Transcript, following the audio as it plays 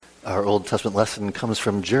Our Old Testament lesson comes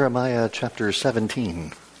from Jeremiah chapter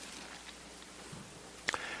 17.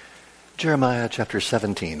 Jeremiah chapter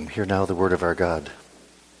 17. Hear now the word of our God.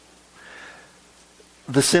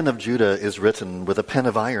 The sin of Judah is written with a pen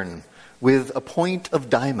of iron, with a point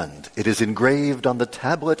of diamond. It is engraved on the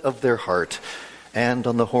tablet of their heart and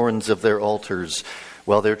on the horns of their altars,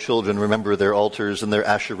 while their children remember their altars and their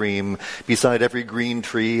asherim beside every green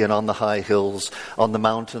tree and on the high hills, on the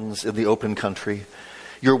mountains, in the open country.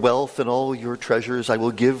 Your wealth and all your treasures I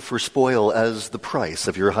will give for spoil as the price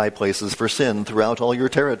of your high places for sin throughout all your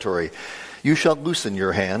territory. You shall loosen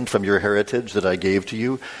your hand from your heritage that I gave to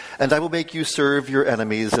you, and I will make you serve your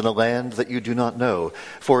enemies in a land that you do not know.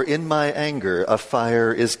 For in my anger a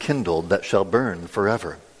fire is kindled that shall burn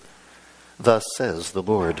forever. Thus says the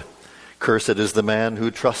Lord, Cursed is the man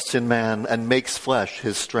who trusts in man and makes flesh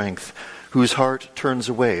his strength, whose heart turns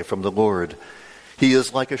away from the Lord. He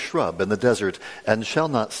is like a shrub in the desert, and shall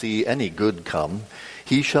not see any good come.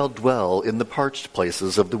 He shall dwell in the parched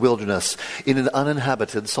places of the wilderness, in an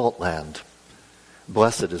uninhabited salt land.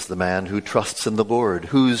 Blessed is the man who trusts in the Lord,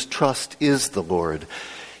 whose trust is the Lord.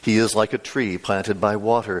 He is like a tree planted by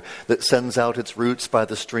water, that sends out its roots by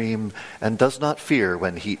the stream, and does not fear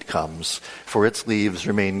when heat comes, for its leaves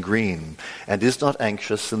remain green, and is not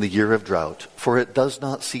anxious in the year of drought, for it does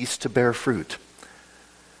not cease to bear fruit.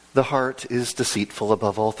 The heart is deceitful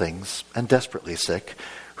above all things, and desperately sick.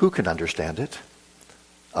 Who can understand it?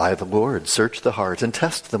 I, the Lord, search the heart and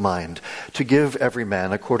test the mind, to give every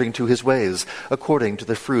man according to his ways, according to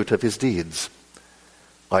the fruit of his deeds.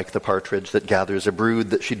 Like the partridge that gathers a brood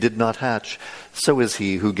that she did not hatch, so is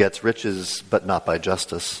he who gets riches, but not by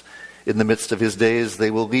justice. In the midst of his days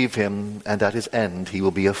they will leave him, and at his end he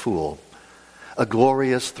will be a fool. A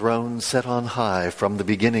glorious throne set on high from the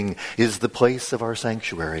beginning is the place of our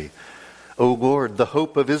sanctuary. O Lord, the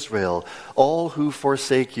hope of Israel, all who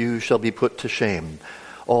forsake you shall be put to shame.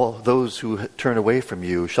 All those who turn away from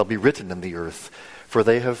you shall be written in the earth, for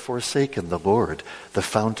they have forsaken the Lord, the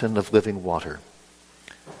fountain of living water.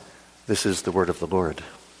 This is the word of the Lord.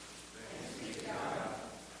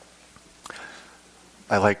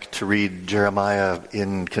 I like to read Jeremiah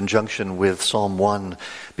in conjunction with Psalm 1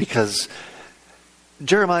 because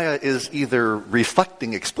Jeremiah is either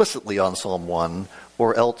reflecting explicitly on Psalm 1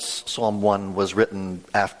 or else Psalm 1 was written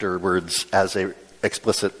afterwards as an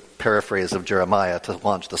explicit paraphrase of Jeremiah to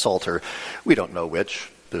launch the Psalter. We don't know which.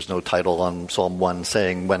 There's no title on Psalm 1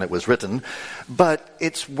 saying when it was written. But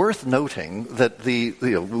it's worth noting that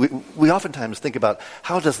we oftentimes think about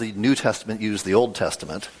how does the New Testament use the Old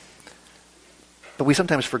Testament? But we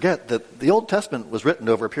sometimes forget that the Old Testament was written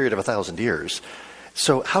over a period of 1,000 years.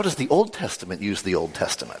 So how does the Old Testament use the Old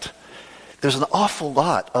Testament? There's an awful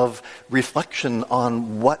lot of reflection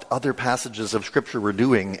on what other passages of Scripture were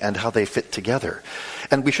doing and how they fit together.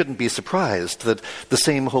 And we shouldn't be surprised that the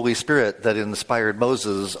same Holy Spirit that inspired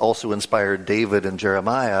Moses also inspired David and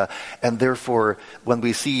Jeremiah, and therefore when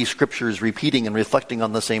we see Scriptures repeating and reflecting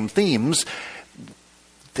on the same themes,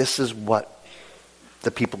 this is what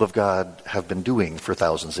the people of God have been doing for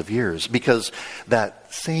thousands of years, because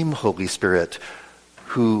that same Holy Spirit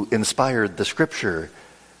who inspired the Scripture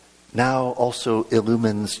now also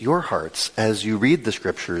illumines your hearts as you read the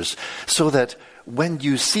Scriptures, so that when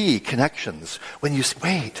you see connections, when you say,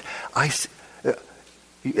 wait, I see,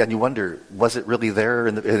 and you wonder, was it really there?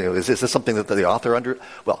 Is this something that the author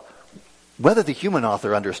well, whether the human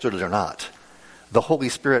author understood it or not, the Holy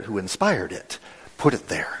Spirit who inspired it put it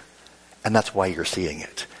there. And that's why you're seeing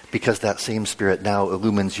it. Because that same Spirit now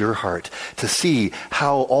illumines your heart to see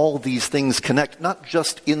how all these things connect, not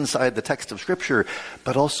just inside the text of Scripture,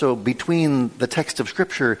 but also between the text of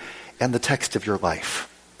Scripture and the text of your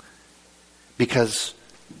life. Because,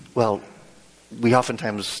 well, we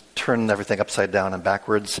oftentimes turn everything upside down and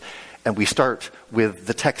backwards, and we start with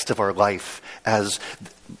the text of our life as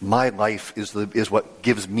my life is what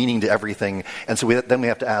gives meaning to everything. And so then we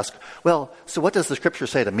have to ask, well, so what does the Scripture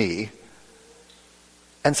say to me?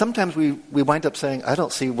 And sometimes we wind up saying, I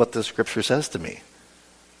don't see what the Scripture says to me.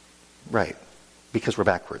 Right, because we're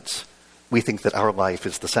backwards. We think that our life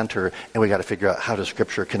is the center, and we got to figure out how does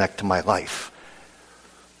Scripture connect to my life.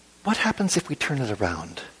 What happens if we turn it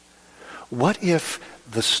around? What if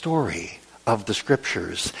the story of the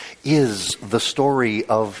Scriptures is the story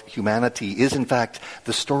of humanity, is in fact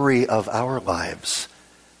the story of our lives?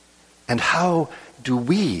 And how do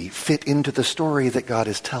we fit into the story that God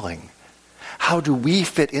is telling? How do we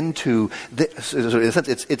fit into this? In a sense,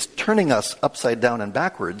 it's turning us upside down and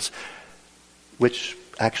backwards, which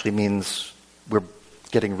actually means we're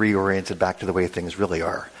getting reoriented back to the way things really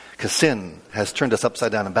are. because sin has turned us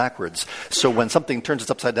upside down and backwards. So when something turns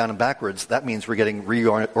us upside down and backwards, that means we're getting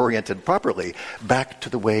reoriented properly back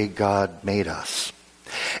to the way God made us.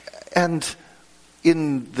 And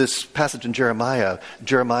in this passage in Jeremiah,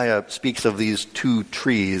 Jeremiah speaks of these two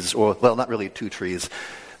trees, or, well, not really two trees.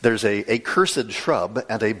 There's a cursed shrub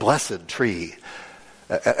and a blessed tree.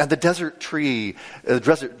 And the desert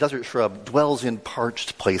shrub dwells in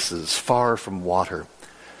parched places, far from water.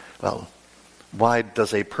 Well, why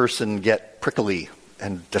does a person get prickly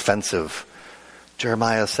and defensive?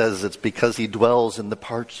 Jeremiah says it's because he dwells in the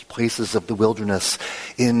parched places of the wilderness,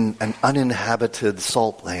 in an uninhabited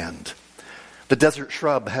salt land. The desert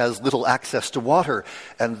shrub has little access to water,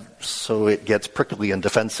 and so it gets prickly and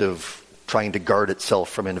defensive, trying to guard itself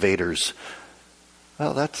from invaders.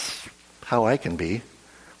 Well, that's how I can be.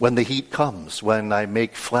 When the heat comes, when I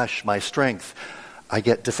make flesh my strength, I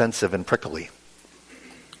get defensive and prickly.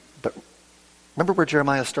 But remember where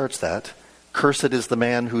Jeremiah starts that? Cursed is the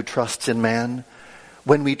man who trusts in man.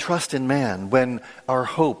 When we trust in man, when our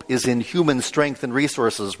hope is in human strength and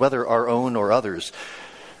resources, whether our own or others,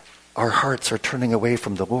 our hearts are turning away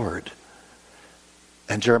from the Lord.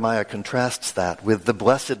 And Jeremiah contrasts that with the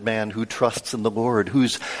blessed man who trusts in the Lord,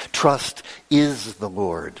 whose trust is the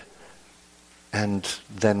Lord. And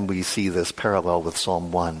then we see this parallel with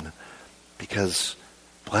Psalm 1, because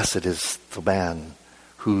blessed is the man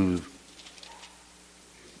who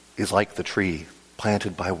is like the tree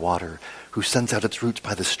planted by water, who sends out its roots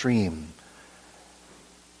by the stream.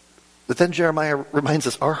 But then Jeremiah reminds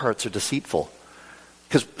us our hearts are deceitful,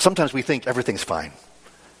 because sometimes we think everything's fine.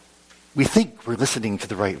 We think we're listening to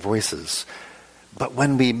the right voices. But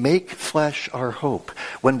when we make flesh our hope,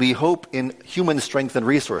 when we hope in human strength and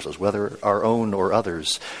resources, whether our own or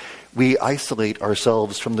others, we isolate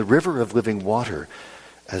ourselves from the river of living water.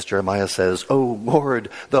 As Jeremiah says, "O Lord,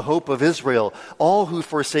 the hope of Israel, all who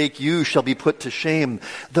forsake you shall be put to shame.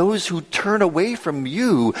 Those who turn away from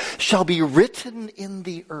you shall be written in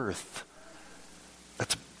the earth."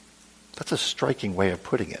 That's a striking way of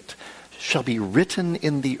putting it. Shall be written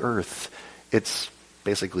in the earth. It's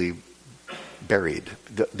basically buried.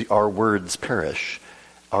 Our words perish.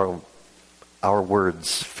 Our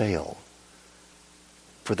words fail.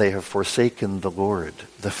 For they have forsaken the Lord,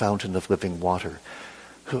 the fountain of living water.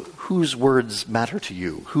 Whose words matter to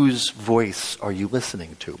you? Whose voice are you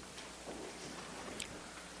listening to?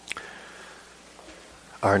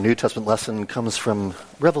 Our New Testament lesson comes from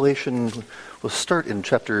Revelation. We'll start in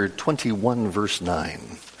chapter 21, verse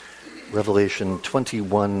 9. Revelation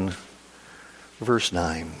 21, verse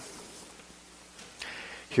 9.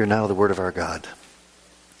 Hear now the word of our God.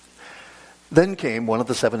 Then came one of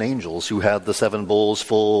the seven angels who had the seven bowls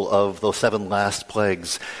full of the seven last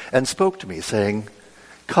plagues, and spoke to me, saying,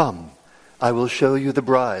 "Come, I will show you the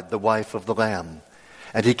bride, the wife of the Lamb."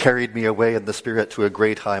 And he carried me away in the Spirit to a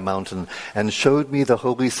great high mountain, and showed me the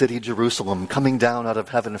holy city Jerusalem, coming down out of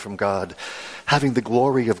heaven from God, having the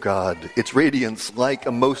glory of God, its radiance like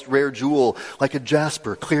a most rare jewel, like a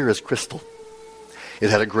jasper, clear as crystal. It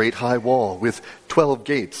had a great high wall with 12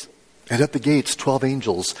 gates, and at the gates 12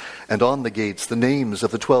 angels, and on the gates the names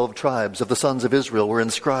of the 12 tribes of the sons of Israel were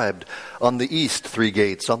inscribed. On the east 3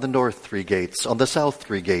 gates, on the north 3 gates, on the south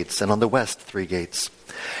 3 gates, and on the west 3 gates.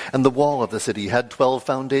 And the wall of the city had 12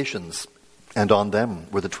 foundations, and on them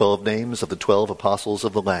were the 12 names of the 12 apostles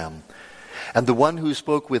of the Lamb. And the one who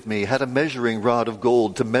spoke with me had a measuring rod of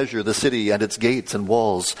gold to measure the city and its gates and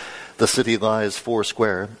walls. The city lies 4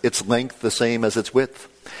 square, its length the same as its width.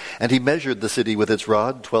 And he measured the city with its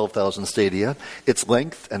rod, 12,000 stadia. Its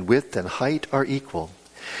length and width and height are equal.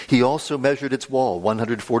 He also measured its wall,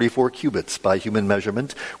 144 cubits by human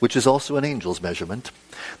measurement, which is also an angel's measurement.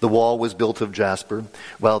 The wall was built of jasper,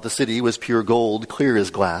 while the city was pure gold, clear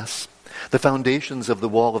as glass. The foundations of the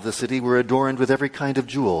wall of the city were adorned with every kind of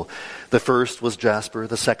jewel. The first was jasper,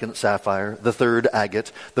 the second sapphire, the third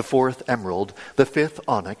agate, the fourth emerald, the fifth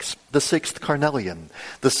onyx, the sixth carnelian,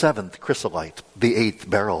 the seventh chrysolite, the eighth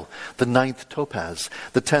beryl, the ninth topaz,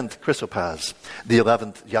 the 10th chrysoprase, the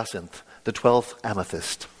 11th jacinth, the 12th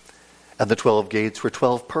amethyst. And the 12 gates were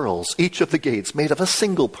 12 pearls, each of the gates made of a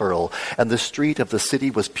single pearl, and the street of the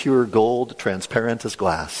city was pure gold, transparent as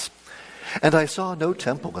glass. And I saw no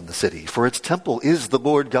temple in the city, for its temple is the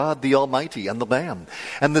Lord God, the Almighty, and the Lamb.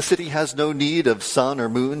 And the city has no need of sun or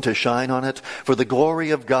moon to shine on it, for the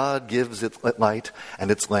glory of God gives it light,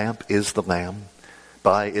 and its lamp is the Lamb.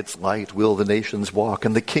 By its light will the nations walk,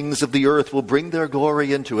 and the kings of the earth will bring their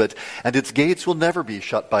glory into it, and its gates will never be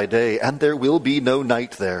shut by day, and there will be no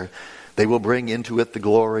night there. They will bring into it the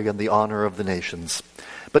glory and the honor of the nations.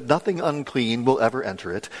 But nothing unclean will ever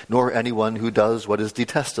enter it, nor anyone who does what is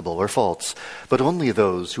detestable or false, but only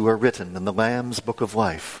those who are written in the Lamb's book of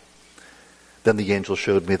life. Then the angel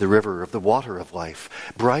showed me the river of the water of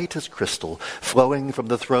life, bright as crystal, flowing from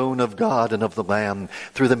the throne of God and of the Lamb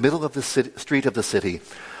through the middle of the street of the city.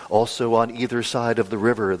 Also on either side of the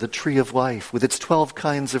river, the tree of life, with its 12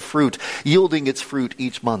 kinds of fruit, yielding its fruit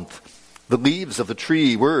each month. The leaves of the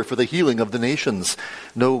tree were for the healing of the nations.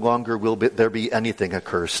 No longer will there be anything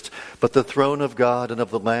accursed, but the throne of God and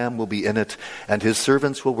of the Lamb will be in it, and his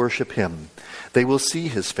servants will worship him. They will see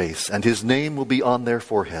his face, and his name will be on their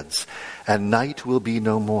foreheads, and night will be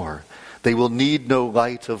no more. They will need no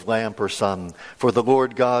light of lamp or sun, for the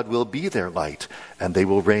Lord God will be their light, and they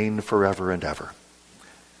will reign forever and ever.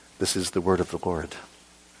 This is the word of the Lord.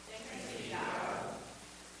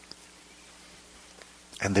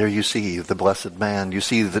 And there you see the blessed man. You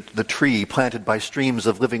see the tree planted by streams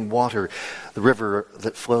of living water, the river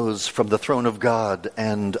that flows from the throne of God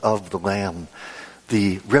and of the Lamb,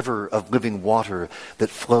 the river of living water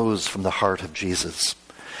that flows from the heart of Jesus.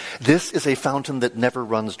 This is a fountain that never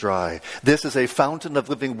runs dry. This is a fountain of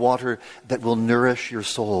living water that will nourish your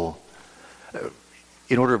soul.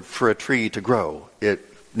 In order for a tree to grow, it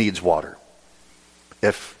needs water.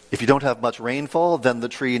 If you don't have much rainfall, then the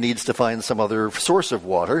tree needs to find some other source of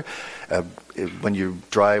water. When you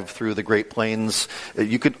drive through the Great Plains,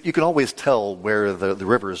 you can always tell where the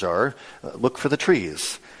rivers are. Look for the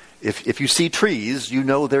trees. If you see trees, you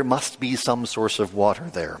know there must be some source of water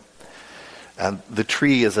there. And the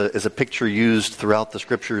tree is a picture used throughout the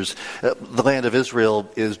Scriptures. The land of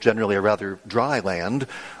Israel is generally a rather dry land.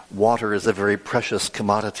 Water is a very precious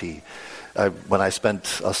commodity. When I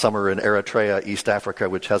spent a summer in Eritrea, East Africa,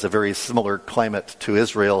 which has a very similar climate to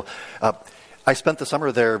Israel, I spent the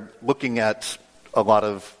summer there looking at a lot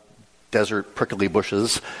of desert prickly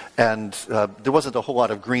bushes, and there wasn't a whole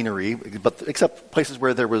lot of greenery, but except places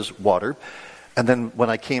where there was water. And then when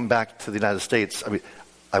I came back to the United States,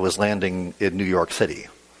 I was landing in New York City.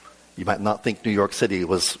 You might not think New York City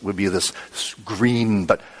would be this green,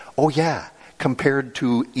 but oh yeah, compared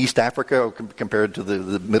to East Africa or compared to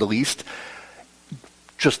the Middle East,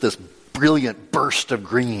 just this brilliant burst of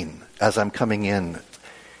green as I'm coming in.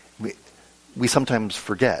 We sometimes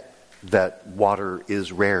forget that water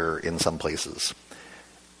is rare in some places.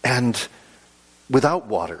 And without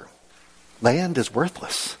water, land is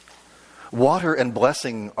worthless. Water and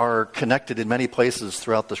blessing are connected in many places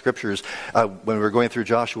throughout the Scriptures. When we were going through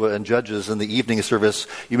Joshua and Judges in the evening service,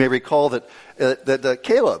 you may recall that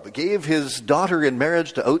Caleb gave his daughter in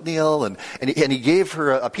marriage to Othniel, and he gave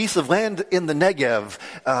her a piece of land in the Negev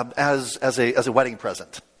as a wedding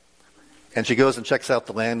present. And she goes and checks out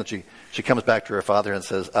the land, and she comes back to her father and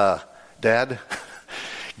says, Dad,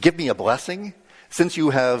 give me a blessing. Since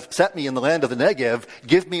you have set me in the land of the Negev,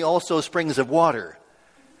 give me also springs of water.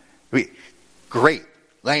 Great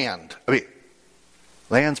land.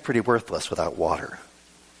 Land's pretty worthless without water.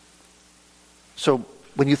 So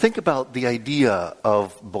when you think about the idea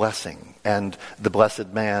of blessing and the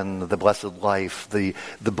blessed man, the blessed life, the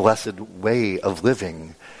blessed way of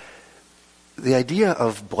living, the idea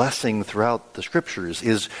of blessing throughout the Scriptures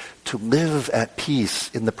is to live at peace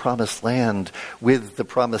in the promised land with the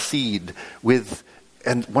promised seed,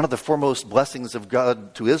 and one of the foremost blessings of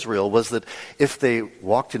God to Israel was that if they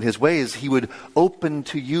walked in his ways, he would open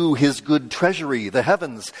to you his good treasury, the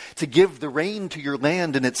heavens, to give the rain to your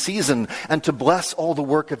land in its season, and to bless all the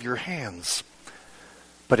work of your hands.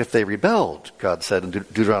 But if they rebelled, God said in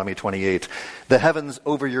Deuteronomy 28, the heavens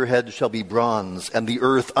over your head shall be bronze, and the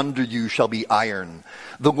earth under you shall be iron.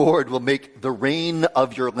 The Lord will make the rain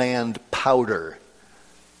of your land powder.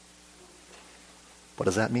 What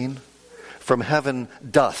does that mean? From heaven,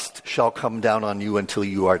 dust shall come down on you until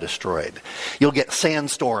you are destroyed. You'll get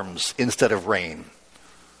sandstorms instead of rain.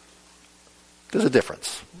 There's a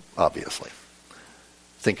difference, obviously.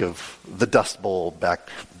 Think of the Dust Bowl back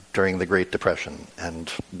during the Great Depression and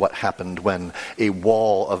what happened when a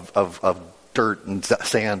wall of dirt and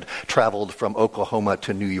sand traveled from Oklahoma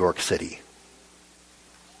to New York City.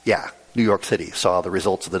 Yeah, New York City saw the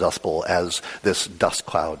results of the Dust Bowl as this dust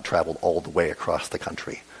cloud traveled all the way across the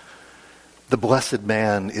country. The blessed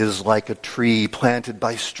man is like a tree planted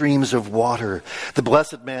by streams of water. The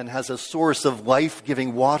blessed man has a source of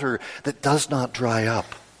life-giving water that does not dry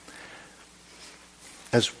up.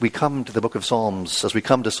 As we come to the book of Psalms, as we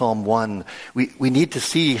come to Psalm 1, we need to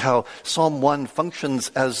see how Psalm 1 functions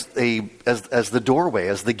as the doorway,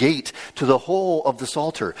 as the gate to the whole of the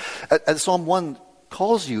Psalter. As Psalm 1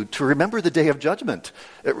 calls you to remember the day of judgment.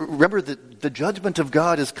 Remember that the judgment of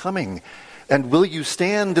God is coming. And will you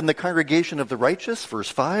stand in the congregation of the righteous, verse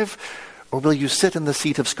 5, or will you sit in the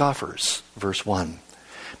seat of scoffers, verse 1?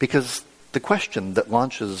 Because the question that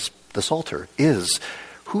launches the Psalter is,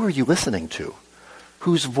 who are you listening to?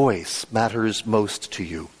 Whose voice matters most to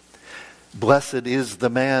you? Blessed is the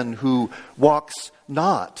man who walks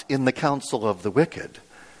not in the counsel of the wicked,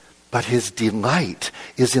 but his delight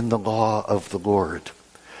is in the law of the Lord.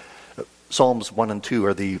 Psalms 1 and 2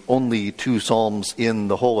 are the only two psalms in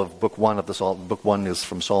the whole of Book 1 of the Psalm. Book 1 is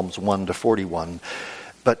from Psalms 1 to 41.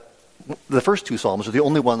 But the first two psalms are the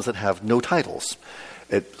only ones that have no titles.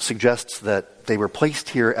 It suggests that they were placed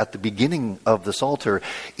here at the beginning of the Psalter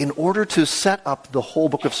in order to set up the whole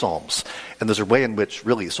book of Psalms. And there's a way in which,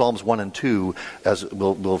 really, Psalms 1 and 2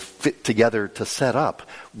 will fit together to set up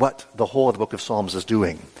what the whole of the book of Psalms is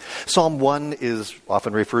doing. Psalm 1 is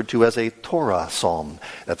often referred to as a Torah psalm.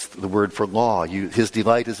 That's the word for law. His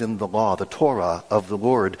delight is in the law, the Torah of the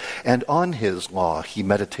Lord. And on his law he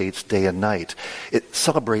meditates day and night. It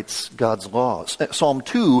celebrates God's laws. Psalm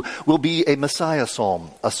 2 will be a Messiah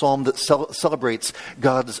psalm, a psalm that celebrates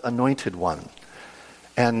God's anointed one.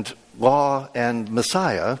 And law and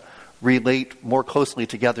Messiah relate more closely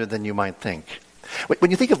together than you might think.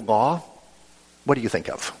 When you think of law, what do you think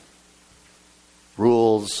of?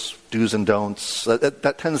 Rules, do's and don'ts.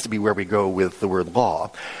 That tends to be where we go with the word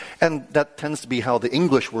law. And that tends to be how the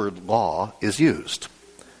English word law is used.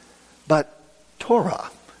 But Torah,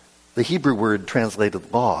 the Hebrew word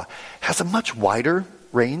translated law, has a much wider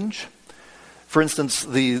range. For instance,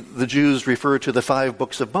 the Jews refer to the 5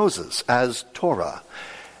 books of Moses as Torah.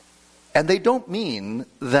 And they don't mean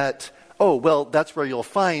that, oh, well, that's where you'll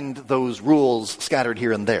find those rules scattered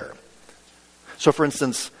here and there. So, for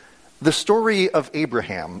instance, the story of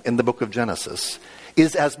Abraham in the book of Genesis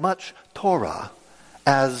is as much Torah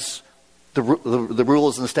as the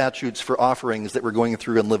rules and statutes for offerings that we're going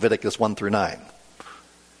through in Leviticus 1 through 9.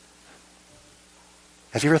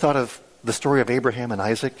 Have you ever thought of the story of Abraham and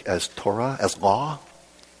Isaac as Torah, as law?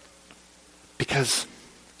 Because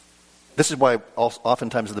this is why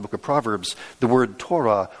oftentimes in the book of Proverbs, the word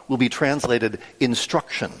Torah will be translated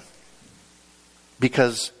instruction.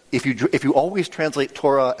 Because if you always translate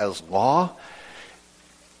Torah as law,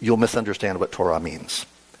 you'll misunderstand what Torah means.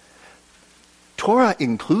 Torah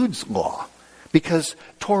includes law because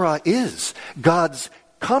Torah is God's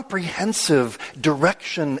comprehensive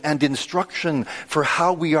direction and instruction for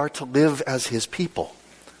how we are to live as his people.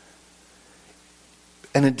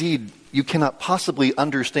 And indeed, you cannot possibly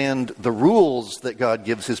understand the rules that God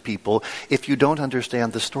gives his people if you don't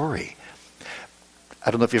understand the story.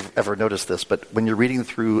 I don't know if you've ever noticed this, but when you're reading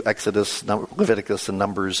through Exodus, Leviticus, and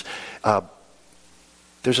Numbers,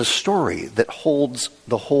 there's a story that holds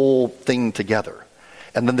the whole thing together.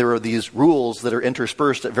 And then there are these rules that are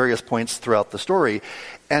interspersed at various points throughout the story.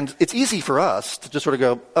 And it's easy for us to just sort of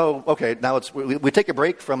go, oh, okay, now we take a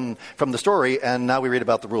break from the story, and now we read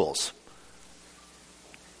about the rules.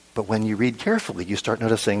 But when you read carefully, you start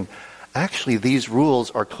noticing, actually, these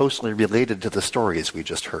rules are closely related to the stories we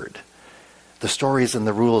just heard. The stories and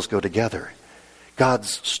the rules go together.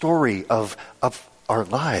 God's story of our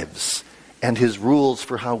lives and his rules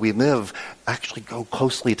for how we live actually go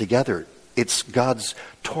closely together. It's God's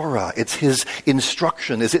Torah. It's his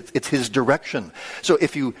instruction. It's his direction. So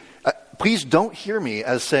if you, please don't hear me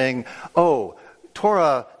as saying, oh,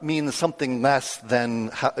 Torah means something less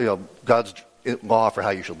than God's law for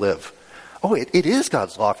how you should live. Oh, it is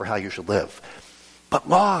God's law for how you should live. But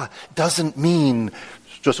law doesn't mean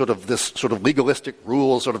just sort of this sort of legalistic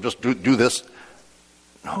rule, sort of just do this.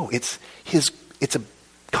 No, it's a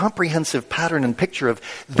comprehensive pattern and picture of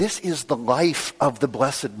this is the life of the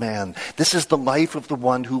blessed man. This is the life of the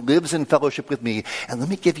one who lives in fellowship with me. And let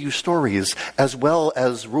me give you stories as well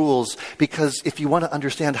as rules, because if you want to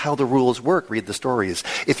understand how the rules work, read the stories.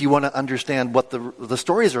 If you want to understand what the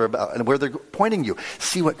stories are about and where they're pointing you,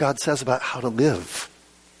 see what God says about how to live.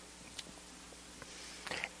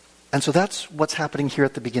 And so that's what's happening here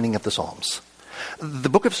at the beginning of the Psalms. The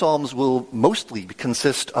book of Psalms will mostly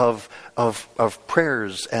consist of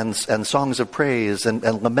prayers and songs of praise and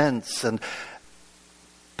laments.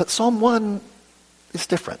 But Psalm 1 is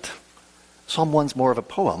different. Psalm 1's more of a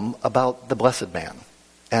poem about the blessed man.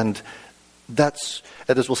 And as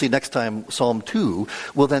we'll see next time, Psalm 2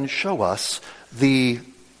 will then show us the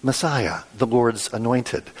Messiah, the Lord's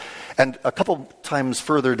anointed. And a couple times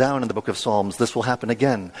further down in the book of Psalms, this will happen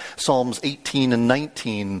again. Psalms 18 and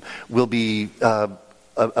 19 will be a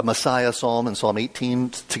Messiah psalm in Psalm 18,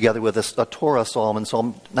 together with a Torah psalm in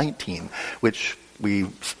Psalm 19, which we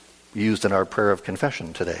used in our prayer of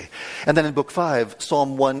confession today. And then in book 5,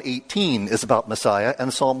 Psalm 118 is about Messiah,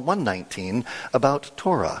 and Psalm 119 about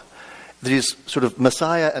Torah. These sort of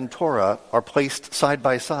Messiah and Torah are placed side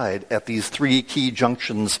by side at these three key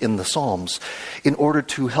junctions in the Psalms in order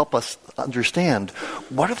to help us understand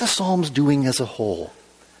what are the Psalms doing as a whole.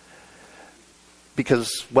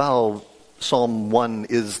 Because while Psalm 1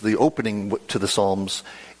 is the opening to the Psalms,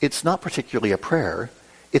 it's not particularly a prayer.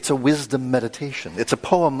 It's a wisdom meditation. It's a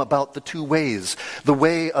poem about the two ways, the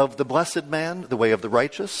way of the blessed man, the way of the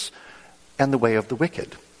righteous, and the way of the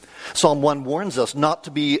wicked. Psalm 1 warns us not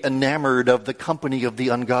to be enamored of the company of the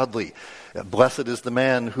ungodly. Blessed is the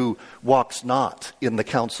man who walks not in the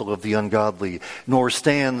counsel of the ungodly, nor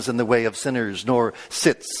stands in the way of sinners, nor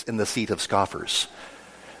sits in the seat of scoffers.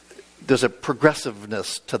 There's a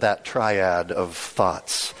progressiveness to that triad of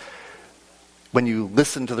thoughts. When you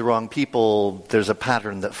listen to the wrong people, there's a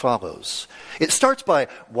pattern that follows. It starts by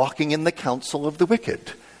walking in the counsel of the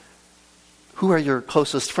wicked. Who are your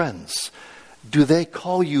closest friends? Do they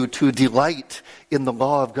call you to delight in the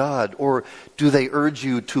law of God, or do they urge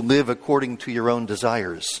you to live according to your own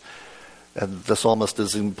desires? And the psalmist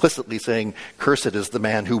is implicitly saying, cursed is the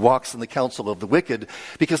man who walks in the counsel of the wicked,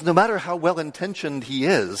 because no matter how well-intentioned he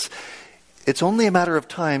is, it's only a matter of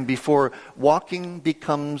time before walking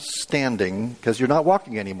becomes standing, because you're not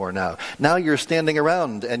walking anymore now. Now you're standing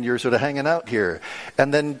around and you're sort of hanging out here.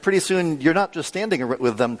 And then pretty soon you're not just standing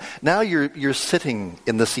with them, now you're sitting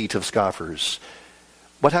in the seat of scoffers.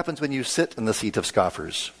 What happens when you sit in the seat of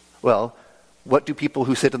scoffers? Well, what do people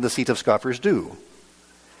who sit in the seat of scoffers do?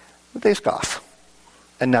 They scoff.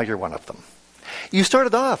 And now you're one of them. You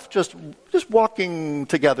started off just walking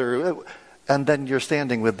together, and then you're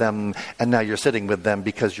standing with them, and now you're sitting with them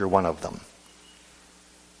because you're one of them.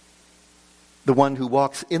 The one who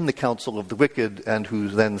walks in the counsel of the wicked and who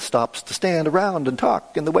then stops to stand around and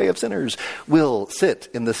talk in the way of sinners will sit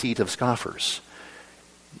in the seat of scoffers.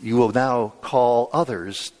 You will now call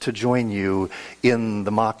others to join you in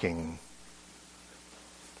the mocking.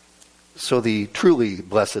 So the truly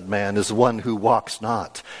blessed man is one who walks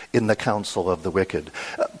not in the counsel of the wicked.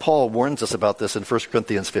 Paul warns us about this in 1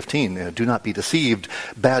 Corinthians 15. Do not be deceived.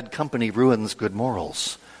 Bad company ruins good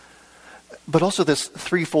morals. But also this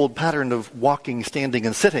threefold pattern of walking, standing,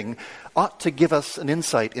 and sitting ought to give us an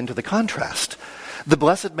insight into the contrast. The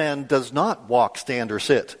blessed man does not walk, stand, or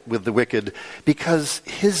sit with the wicked because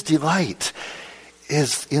his delight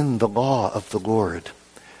is in the law of the Lord.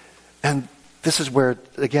 And this is where,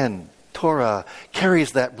 again, Torah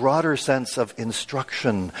carries that broader sense of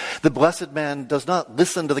instruction. The blessed man does not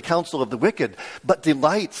listen to the counsel of the wicked, but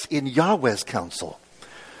delights in Yahweh's counsel.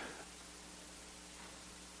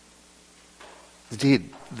 Indeed,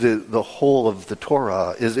 the whole of the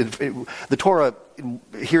Torah is the Torah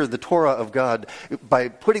here. The Torah of God. By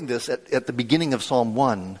putting this at the beginning of Psalm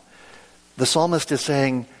 1, the psalmist is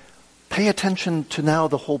saying, pay attention to now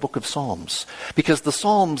the whole book of Psalms, because the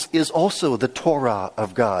Psalms is also the Torah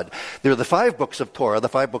of God. There are the 5 books of Torah, the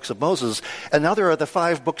 5 books of Moses, and now there are the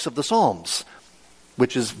 5 books of the Psalms,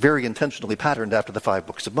 which is very intentionally patterned after the 5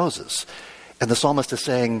 books of Moses. And the psalmist is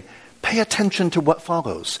saying, pay attention to what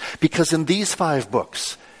follows, because in these 5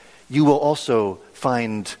 books, you will also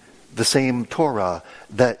find the same Torah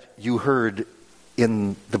that you heard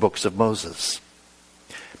in the books of Moses.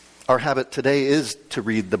 Our habit today is to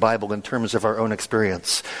read the Bible in terms of our own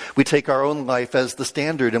experience. We take our own life as the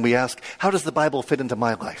standard and we ask, how does the Bible fit into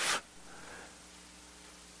my life?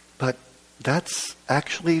 But that's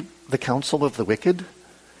actually the counsel of the wicked.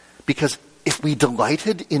 Because if we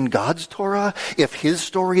delighted in God's Torah, if his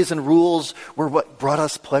stories and rules were what brought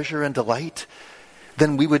us pleasure and delight,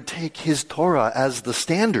 then we would take his Torah as the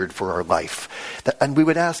standard for our life. And we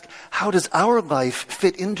would ask, how does our life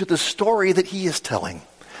fit into the story that he is telling?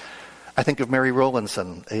 I think of Mary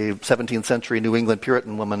Rowlandson, a 17th century New England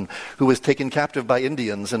Puritan woman who was taken captive by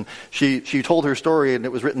Indians. And she told her story, and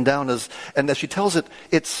it was written down as she tells it,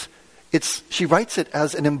 she writes it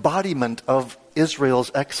as an embodiment of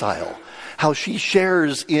Israel's exile. How she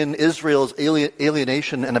shares in Israel's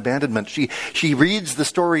alienation and abandonment. She reads the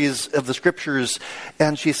stories of the scriptures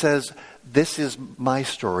and she says, this is my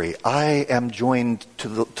story. I am joined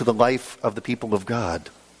to the life of the people of God.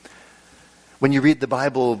 When you read the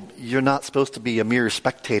Bible, you're not supposed to be a mere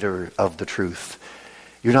spectator of the truth.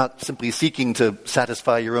 You're not simply seeking to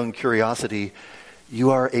satisfy your own curiosity.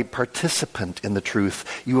 You are a participant in the truth.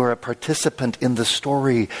 You are a participant in the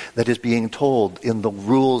story that is being told, in the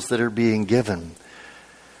rules that are being given.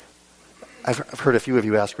 I've heard a few of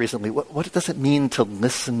you ask recently, what does it mean to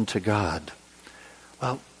listen to God?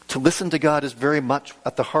 Well, to listen to God is very much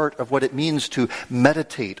at the heart of what it means to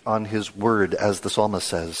meditate on his word, as the psalmist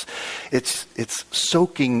says. It's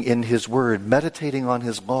soaking in his word, meditating on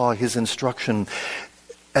his law, his instruction.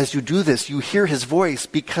 As you do this, you hear his voice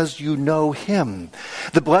because you know him.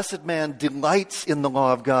 The blessed man delights in the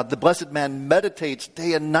law of God. The blessed man meditates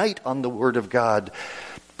day and night on the word of God.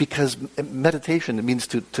 Because meditation, it means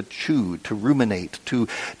to chew, to ruminate, to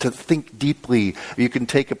think deeply. You can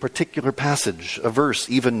take a particular passage, a verse,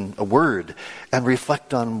 even a word, and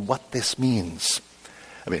reflect on what this means.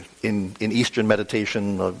 I mean, in Eastern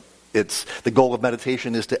meditation, the goal of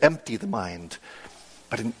meditation is to empty the mind.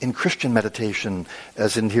 But in Christian meditation,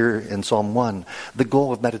 as in here in Psalm 1, the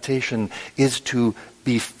goal of meditation is to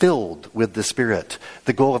be filled with the Spirit.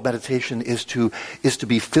 The goal of meditation is to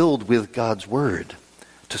be filled with God's Word,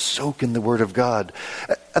 to soak in the Word of God.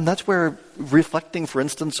 And that's where reflecting, for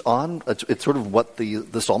instance, on, it's sort of what the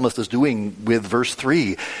psalmist is doing with verse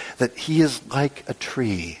 3, that he is like a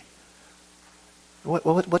tree.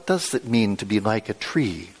 What does it mean to be like a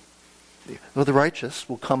tree? Well, the righteous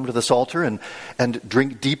will come to this altar and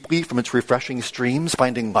drink deeply from its refreshing streams,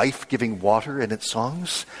 finding life-giving water in its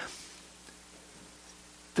songs.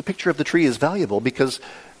 The picture of the tree is valuable because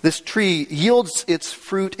this tree yields its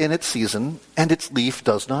fruit in its season, and its leaf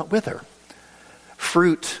does not wither.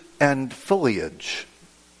 Fruit and foliage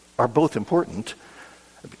are both important.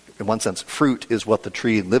 In one sense, fruit is what the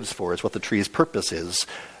tree lives for, it's what the tree's purpose is.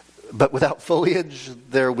 But without foliage,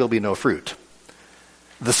 there will be no fruit.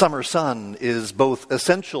 The summer sun is both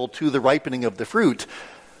essential to the ripening of the fruit,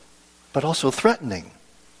 but also threatening,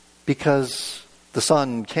 because the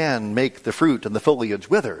sun can make the fruit and the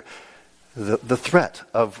foliage wither. The threat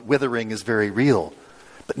of withering is very real.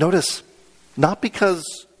 But notice, not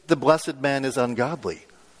because the blessed man is ungodly.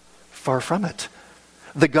 Far from it.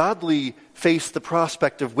 The godly face the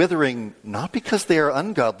prospect of withering not because they are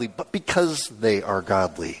ungodly, but because they are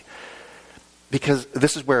godly. Because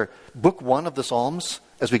this is where book 1 of the Psalms,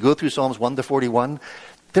 as we go through Psalms 1 to 41,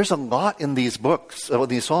 there's a lot in these books,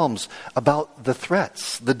 these Psalms, about the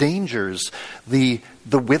threats, the dangers, the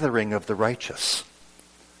withering of the righteous.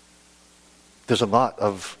 There's a lot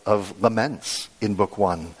of laments in book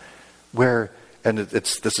 1 where, and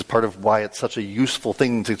this is part of why it's such a useful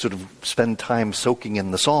thing to sort of spend time soaking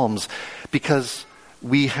in the Psalms, because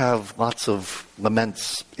we have lots of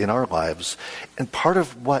laments in our lives. And part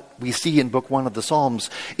of what we see in book 1 of the Psalms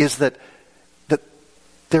is that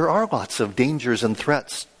there are lots of dangers and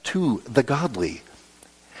threats to the godly.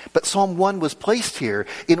 But Psalm 1 was placed here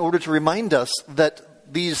in order to remind us that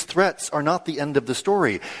these threats are not the end of the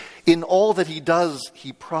story. In all that he does,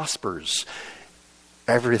 he prospers.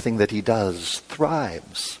 Everything that he does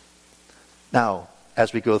thrives. Now,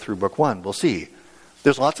 as we go through book 1, we'll see.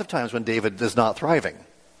 There's lots of times when David is not thriving.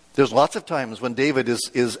 There's lots of times when David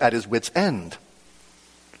is at his wit's end.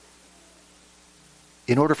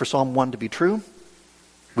 In order for Psalm 1 to be true,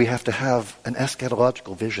 we have to have an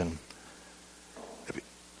eschatological vision.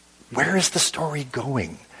 Where is the story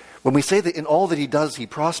going? When we say that in all that he does, he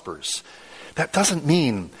prospers, that doesn't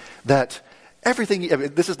mean that everything.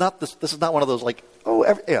 This is not one of those like,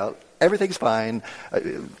 everything's fine.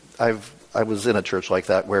 I was in a church like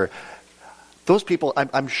that where those people,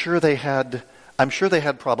 I'm sure they had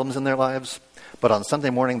problems in their lives, but on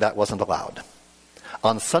Sunday morning that wasn't allowed.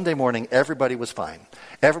 On Sunday morning, everybody was fine.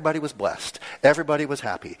 Everybody was blessed. Everybody was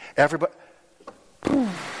happy. Everybody. You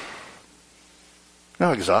know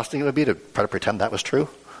how exhausting it would be to try to pretend that was true?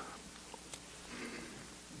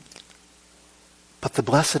 But the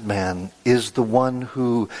blessed man is the one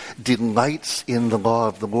who delights in the law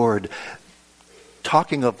of the Lord,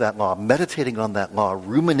 talking of that law, meditating on that law,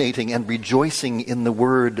 ruminating and rejoicing in the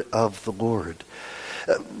word of the Lord.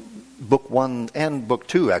 Book 1 and book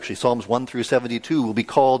 2, actually, Psalms 1 through 72 will be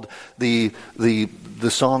called the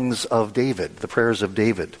songs of David, the prayers of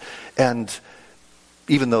David. And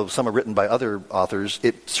even though some are written by other authors,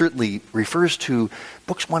 it certainly refers to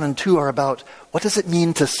books 1 and 2 are about what does it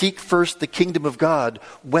mean to seek first the kingdom of God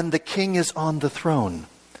when the king is on the throne.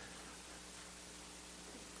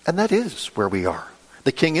 And that is where we are.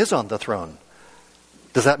 The king is on the throne.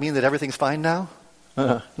 Does that mean that everything's fine now?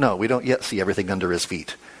 No, we don't yet see everything under his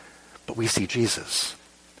feet. But we see Jesus.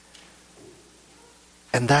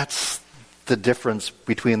 And that's the difference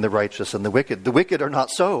between the righteous and the wicked. The wicked are not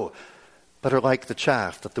so, but are like the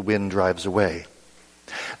chaff that the wind drives away.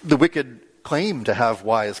 The wicked claim to have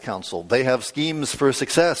wise counsel. They have schemes for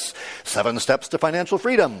success, 7 steps to financial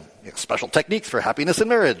freedom, special techniques for happiness in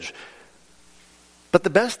marriage. But the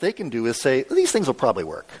best they can do is say, these things will probably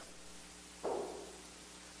work.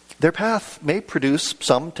 Their path may produce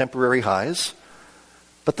some temporary highs,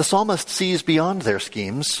 but the psalmist sees beyond their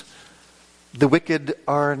schemes. The wicked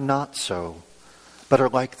are not so, but are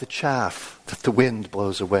like the chaff that the wind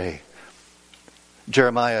blows away.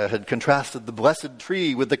 Jeremiah had contrasted the blessed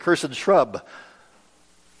tree with the cursed shrub.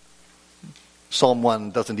 Psalm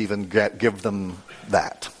 1 doesn't even give them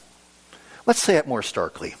that. Let's say it more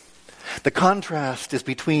starkly. The contrast is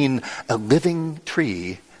between a living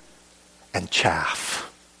tree and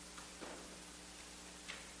chaff.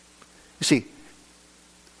 You see,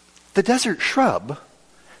 the desert shrub,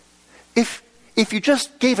 if you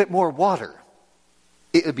just gave it more water,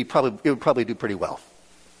 it would probably do pretty well.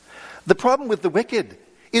 The problem with the wicked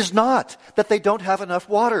is not that they don't have enough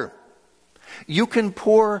water. You can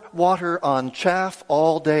pour water on chaff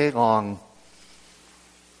all day long.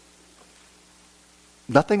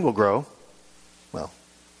 Nothing will grow. Well,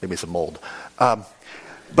 maybe some mold.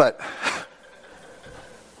 But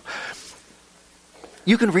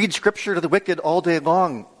you can read scripture to the wicked all day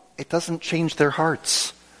long. It doesn't change their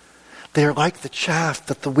hearts. They are like the chaff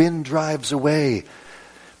that the wind drives away.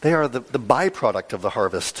 They are the byproduct of the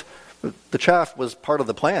harvest. The chaff was part of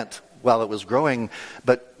the plant while it was growing,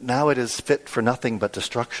 but now it is fit for nothing but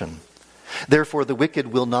destruction. Therefore the wicked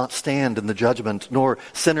will not stand in the judgment, nor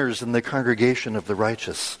sinners in the congregation of the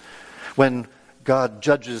righteous. When God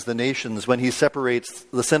judges the nations, when he separates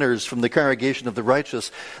the sinners from the congregation of the righteous,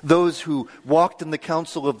 those who walked in the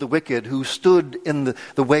counsel of the wicked, who stood in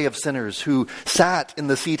the way of sinners, who sat in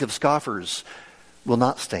the seat of scoffers, will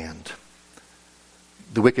not stand.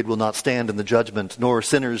 The wicked will not stand in the judgment, nor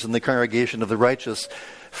sinners in the congregation of the righteous.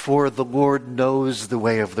 For the Lord knows the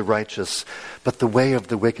way of the righteous, but the way of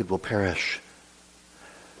the wicked will perish.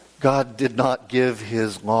 God did not give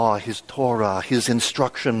his law, his Torah, his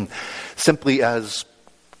instruction simply as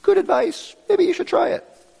good advice. Maybe you should try it.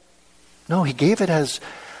 No, he gave it as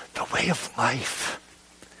the way of life,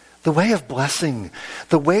 the way of blessing,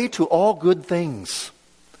 the way to all good things.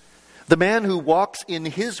 The man who walks in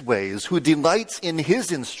his ways, who delights in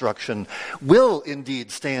his instruction, will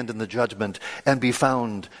indeed stand in the judgment and be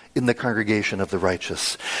found in the congregation of the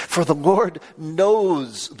righteous. For the Lord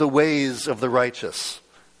knows the ways of the righteous,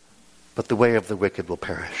 but the way of the wicked will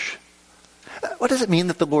perish. What does it mean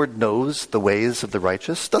that the Lord knows the ways of the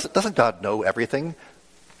righteous? Doesn't God know everything?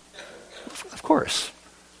 Of course.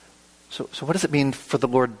 So what does it mean for the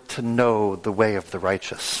Lord to know the way of the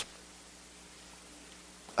righteous?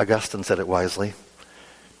 Augustine said it wisely.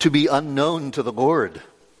 To be unknown to the Lord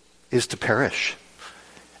is to perish,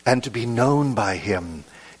 and to be known by him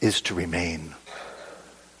is to remain.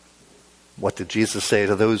 What did Jesus say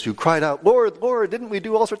to those who cried out, Lord, Lord, didn't we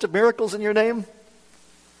do all sorts of miracles in your name?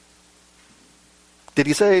 Did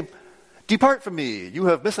he say, depart from me, you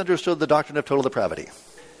have misunderstood the doctrine of total depravity?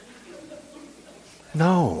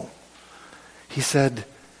 No. He said,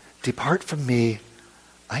 depart from me,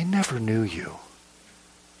 I never knew you.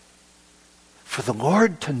 For the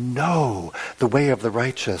Lord to know the way of the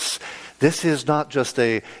righteous, this is not just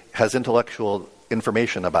has intellectual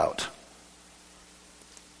information about.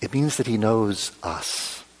 It means that he knows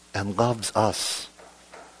us and loves us.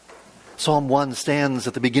 Psalm 1 stands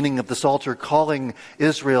at the beginning of the Psalter calling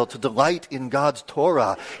Israel to delight in God's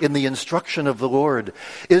Torah, in the instruction of the Lord.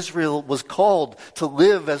 Israel was called to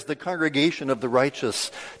live as the congregation of the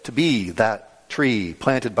righteous, to be that tree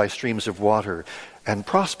planted by streams of water and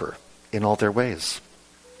prosper in all their ways.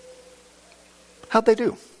 How'd they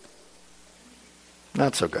do?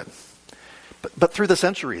 Not so good. But through the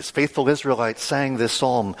centuries, faithful Israelites sang this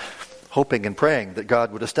psalm, hoping and praying that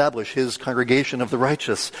God would establish his congregation of the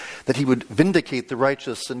righteous, that he would vindicate the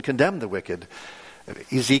righteous and condemn the wicked.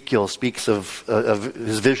 Ezekiel speaks of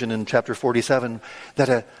his vision in chapter 47,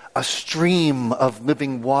 that a stream of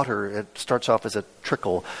living water, it starts off as a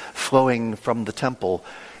trickle, flowing from the temple,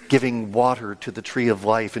 giving water to the tree of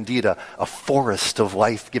life, indeed a forest of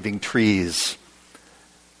life-giving trees.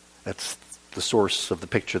 That's the source of the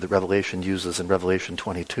picture that Revelation uses in Revelation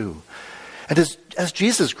 22. And as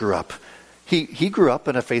Jesus grew up, he grew up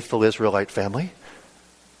in a faithful Israelite family.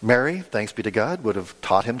 Mary, thanks be to God, would have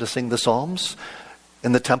taught him to sing the Psalms.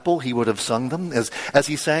 In the temple, he would have sung them. As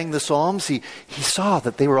he sang the Psalms, he saw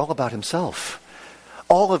that they were all about himself.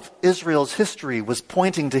 All of Israel's history was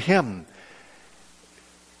pointing to him.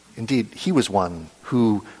 Indeed, he was one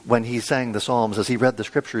who, when he sang the Psalms, as he read the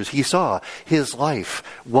Scriptures, he saw his life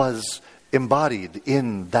was embodied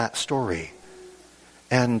in that story.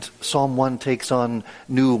 And Psalm 1 takes on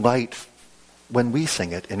new light when we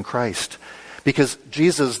sing it in Christ. Because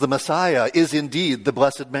Jesus, the Messiah, is indeed the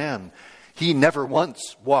blessed man. He never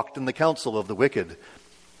once walked in the counsel of the wicked.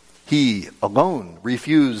 He alone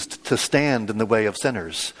refused to stand in the way of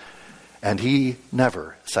sinners. And he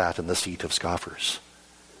never sat in the seat of scoffers.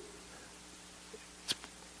 It's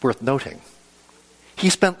worth noting. He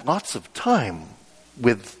spent lots of time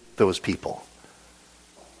with those people.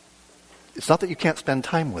 It's not that you can't spend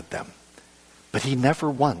time with them, but he never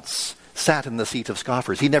once sat in the seat of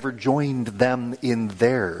scoffers. He never joined them in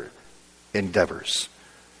their endeavors.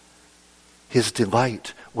 His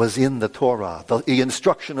delight was in the Torah, the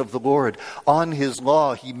instruction of the Lord. On his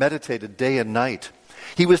law he meditated day and night.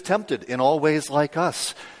 He was tempted in all ways like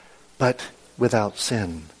us, but without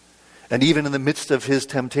sin. And even in the midst of his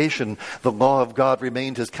temptation, the law of God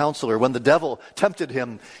remained his counselor. When the devil tempted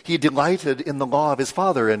him, he delighted in the law of his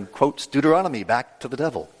Father, and quotes Deuteronomy back to the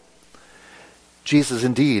devil. Jesus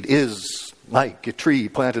indeed is like a tree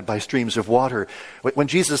planted by streams of water. When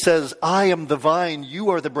Jesus says, I am the vine, you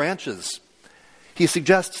are the branches, he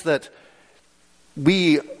suggests that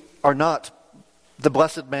we are not the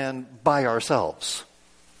blessed man by ourselves.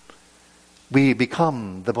 We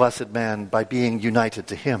become the blessed man by being united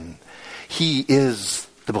to him. He is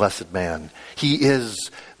the blessed man. He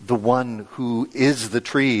is the one who is the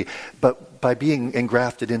tree. But by being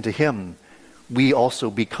engrafted into him, we also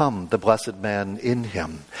become the blessed man in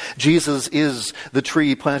him. Jesus is the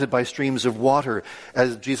tree planted by streams of water.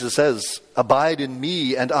 As Jesus says, abide in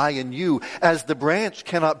me and I in you. As the branch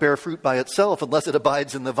cannot bear fruit by itself unless it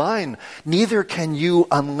abides in the vine, neither can you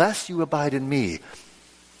unless you abide in me.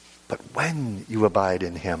 But when you abide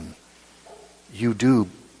in him, you do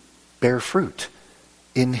bear fruit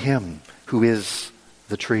in him who is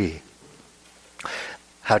the tree.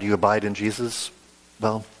 How do you abide in Jesus?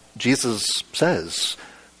 Well, Jesus says,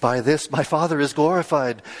 by this my Father is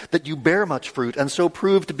glorified, that you bear much fruit, and so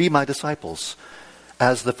prove to be my disciples.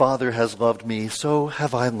 As the Father has loved me, so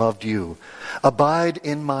have I loved you. Abide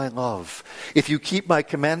in my love. If you keep my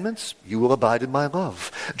commandments, you will abide in my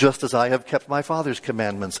love, just as I have kept my Father's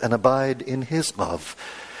commandments and abide in his love.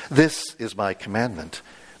 This is my commandment,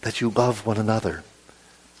 that you love one another.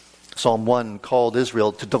 Psalm 1 called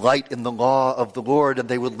Israel to delight in the law of the Lord, and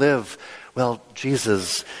they would live. Well,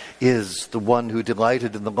 Jesus is the one who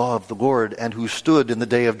delighted in the law of the Lord and who stood in the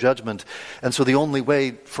day of judgment. And so the only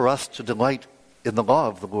way for us to delight in the law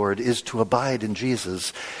of the Lord is to abide in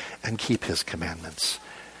Jesus and keep his commandments.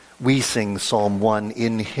 We sing Psalm 1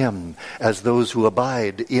 in him as those who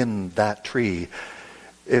abide in that tree.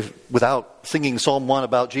 If without singing Psalm 1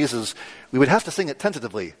 about Jesus, we would have to sing it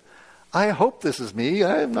tentatively. I hope this is me.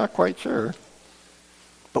 I'm not quite sure.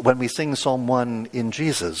 But when we sing Psalm 1 in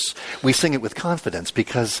Jesus, we sing it with confidence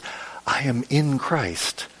because I am in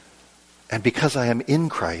Christ. And because I am in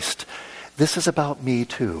Christ, this is about me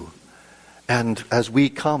too. And as we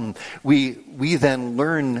come, we then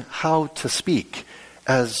learn how to speak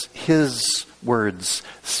as his words,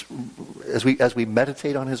 as we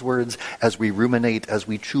meditate on his words, as we ruminate, as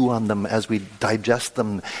we chew on them, as we digest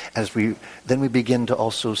them, then we begin to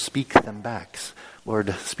also speak them back.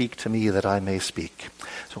 Lord, speak to me that I may speak.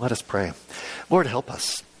 So let us pray. Lord, help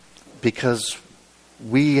us, because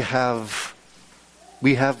we have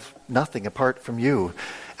nothing apart from you.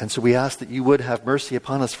 And so we ask that you would have mercy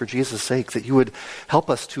upon us for Jesus' sake, that you would help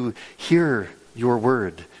us to hear your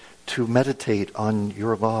word, to meditate on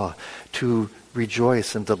your law, to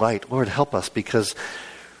rejoice and delight. Lord, help us, because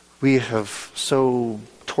we have so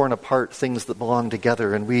torn apart things that belong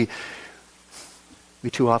together, and we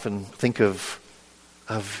too often think of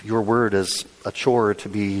your word as a chore to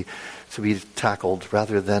be tackled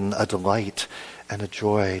rather than a delight and a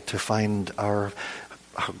joy to find our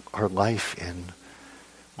life in.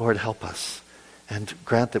 Lord, help us, and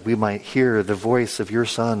grant that we might hear the voice of your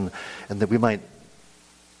Son, and that we might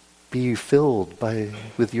be filled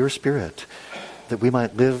with your Spirit, that we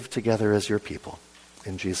might live together as your people.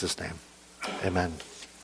 In Jesus' name, amen.